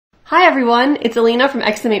Hi everyone, it's Alina from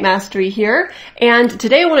Xtimate Mastery here, and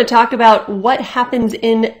today I want to talk about what happens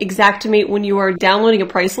in Xactimate when you are downloading a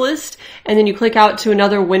price list and then you click out to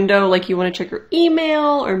another window, like you want to check your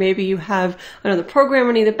email, or maybe you have another program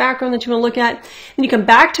running in the background that you want to look at, and you come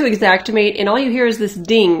back to Xactimate and all you hear is this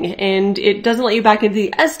ding, and it doesn't let you back into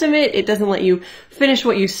the estimate, it doesn't let you finish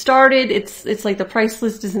what you started, it's like the price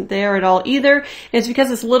list isn't there at all either, and it's because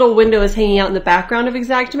this little window is hanging out in the background of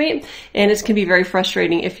Xactimate, and it can be very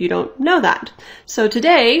frustrating if you don't know that. So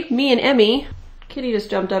today, me and Emmy, Kitty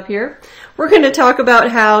just jumped up here, we're going to talk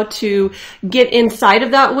about how to get inside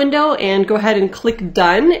of that window and go ahead and click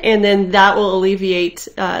done, and then that will alleviate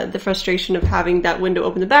the frustration of having that window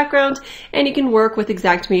open in the background, and you can work with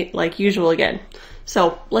Xactimate like usual again.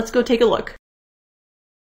 So let's go take a look.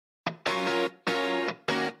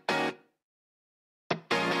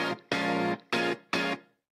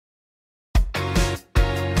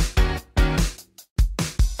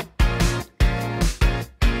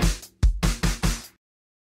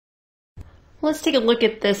 Let's take a look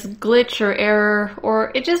at this glitch or error,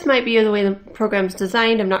 or it just might be the way the program's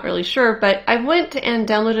designed, I'm not really sure, but I went and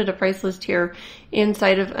downloaded a price list here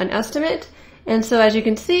inside of an estimate. And so as you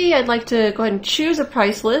can see, I'd like to go ahead and choose a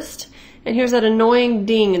price list, and here's that annoying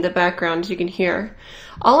ding in the background, as you can hear.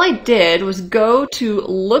 All I did was go to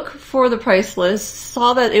look for the price list,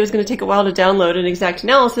 saw that it was going to take a while to download an exact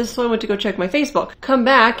analysis, so I went to go check my Facebook. Come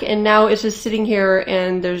back, and now it's just sitting here,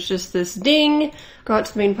 and there's just this ding. Go out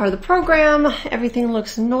to the main part of the program, everything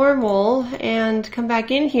looks normal, and come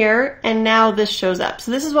back in here, and now this shows up.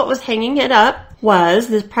 So this is what was hanging it up, was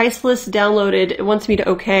this price list downloaded. It wants me to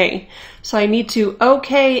OK. So I need to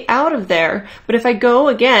OK out of there. But if I go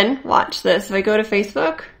again, watch this, if I go to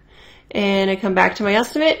Facebook, and I come back to my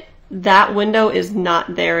estimate, that window is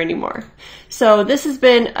not there anymore. So this has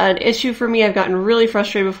been an issue for me. I've gotten really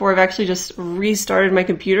frustrated before. I've actually just restarted my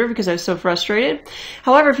computer because I was so frustrated.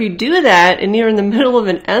 However, if you do that and you're in the middle of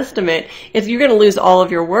an estimate, you're going to lose all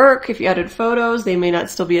of your work. If you added photos, they may not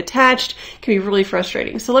still be attached. It can be really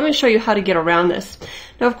frustrating. So let me show you how to get around this.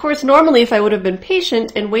 Now, of course, normally if I would have been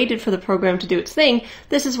patient and waited for the program to do its thing,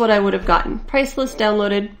 this is what I would have gotten. Price list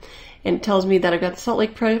downloaded, and it tells me that I've got the Salt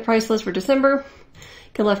Lake price list for December.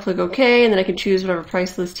 I can left click OK, and then I can choose whatever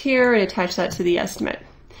price list here and attach that to the estimate.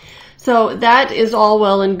 So that is all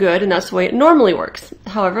well and good, and that's the way it normally works.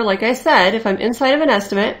 However, like I said, if I'm inside of an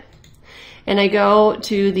estimate and I go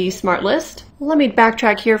to the Smart List, let me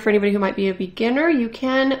backtrack here for anybody who might be a beginner. You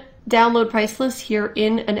can download price lists here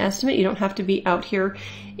in an estimate. You don't have to be out here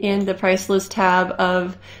in the price list tab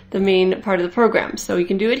of the main part of the program. So you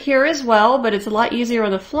can do it here as well, but it's a lot easier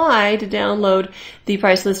on the fly to download the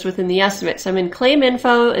price list within the estimate. So I'm in Claim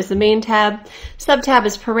Info is the main tab. Sub-tab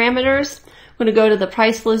is Parameters. I'm going to go to the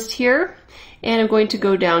price list here, and I'm going to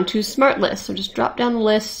go down to Smart List. So just drop down the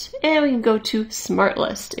list, and we can go to Smart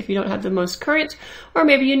List if you don't have the most current, or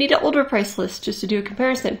maybe you need an older price list just to do a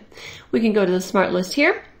comparison. We can go to the Smart List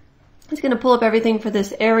here. It's going to pull up everything for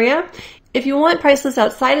this area. If you want price lists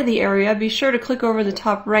outside of the area, be sure to click over the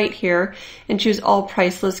top right here and choose all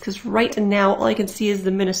price lists, because right now all I can see is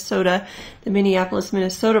the Minneapolis,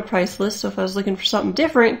 Minnesota price list. So if I was looking for something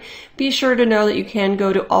different, be sure to know that you can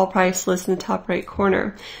go to all price lists in the top right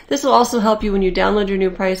corner. This will also help you when you download your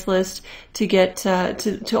new price list to get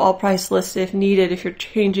to all price lists if needed. If you're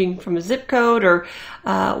changing from a zip code or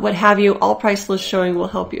what have you, all price list showing will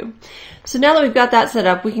help you. So now that we've got that set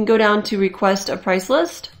up, we can go down to request a price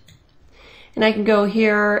list. And I can go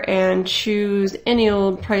here and choose any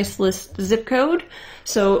old price list zip code.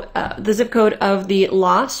 So the zip code of the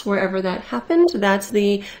loss, wherever that happened, that's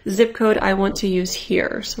the zip code I want to use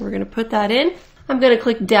here. So we're going to put that in. I'm going to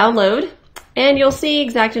click download, and you'll see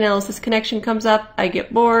Exact Analysis Connection comes up. I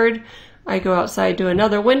get bored. I go outside to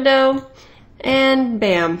another window, and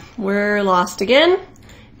bam, we're lost again.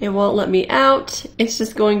 It won't let me out. It's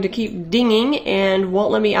just going to keep dinging and won't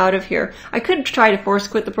let me out of here. I could try to force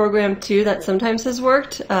quit the program too. That sometimes has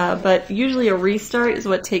worked, but usually a restart is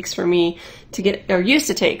what takes for me to get, or used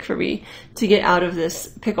to take for me to get out of this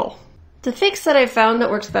pickle. The fix that I found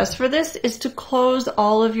that works best for this is to close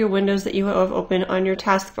all of your windows that you have open on your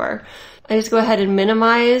taskbar. I just go ahead and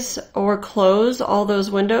minimize or close all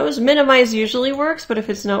those windows. Minimize usually works, but if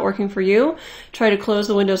it's not working for you, try to close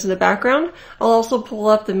the windows in the background. I'll also pull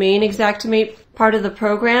up the main Xactimate part of the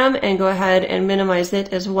program and go ahead and minimize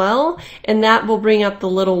it as well, and that will bring up the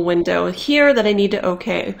little window here that I need to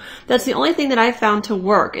OK. That's the only thing that I found to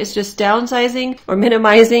work, is just downsizing or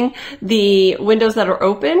minimizing the windows that are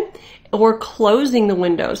open or closing the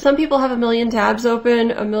window. Some people have a million tabs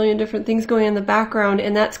open, a million different things going in the background,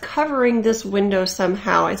 and that's covering this window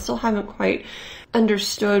somehow. I still haven't quite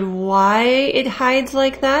understood why it hides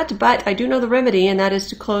like that, but I do know the remedy, and that is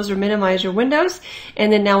to close or minimize your windows.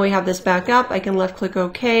 And then now we have this back up. I can left click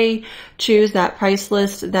OK, choose that price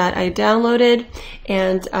list that I downloaded,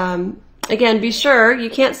 and again, be sure you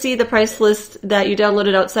can't see the price list that you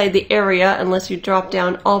downloaded outside the area unless you drop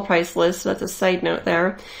down all price lists. So that's a side note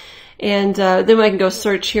there. And then I can go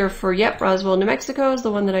search here for, yep, Roswell, New Mexico is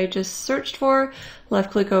the one that I just searched for.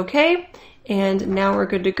 Left click OK. And now we're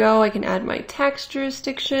good to go. I can add my tax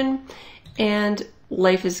jurisdiction, and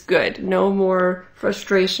life is good. No more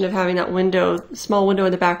frustration of having that window, small window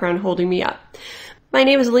in the background holding me up. My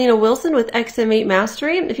name is Lena Wilson with XM8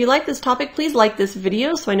 Mastery. If you like this topic, please like this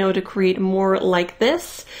video so I know to create more like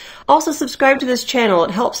this. Also subscribe to this channel.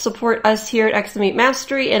 It helps support us here at XM8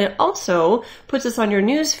 Mastery, and it also puts us on your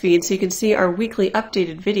news feed so you can see our weekly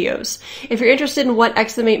updated videos. If you're interested in what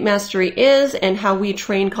XM8 Mastery is and how we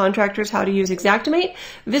train contractors how to use Xactimate,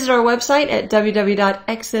 visit our website at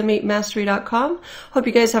www.xm8mastery.com. Hope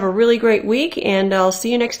you guys have a really great week, and I'll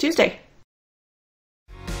see you next Tuesday.